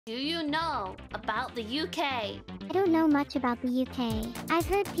Do you know about the UK? I don't know much about the UK. I've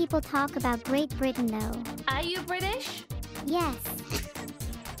heard people talk about Great Britain though. Are you British? Yes.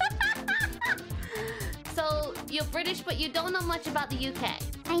 So, you're British but you don't know much about the UK?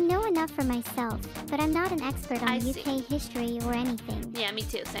 I know enough for myself, but I'm not an expert on UK history or anything. Yeah, me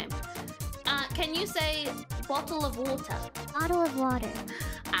too, same. Can you say bottle of water? Bottle of water.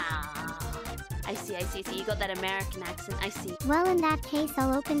 Ah, I see. You got that American accent, I see. Well, in that case,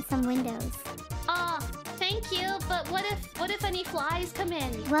 I'll open some windows. Oh, thank you, but what if any flies come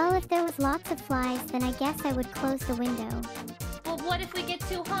in? Well, if there was lots of flies, then I guess I would close the window. Well, what if we get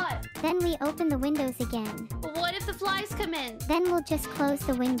too hot? Then we open the windows again. Well, what if the flies come in? Then we'll just close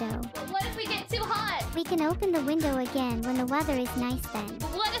the window. Well, what if we get too hot? We can open the window again when the weather is nice then.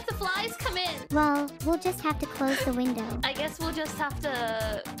 Well, what if the flies come in? Well, we'll just have to close the window. I guess we'll just have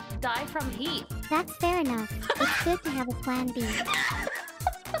to die from heat. That's fair enough. It's good to have a plan B.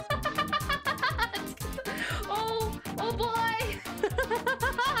 Oh boy!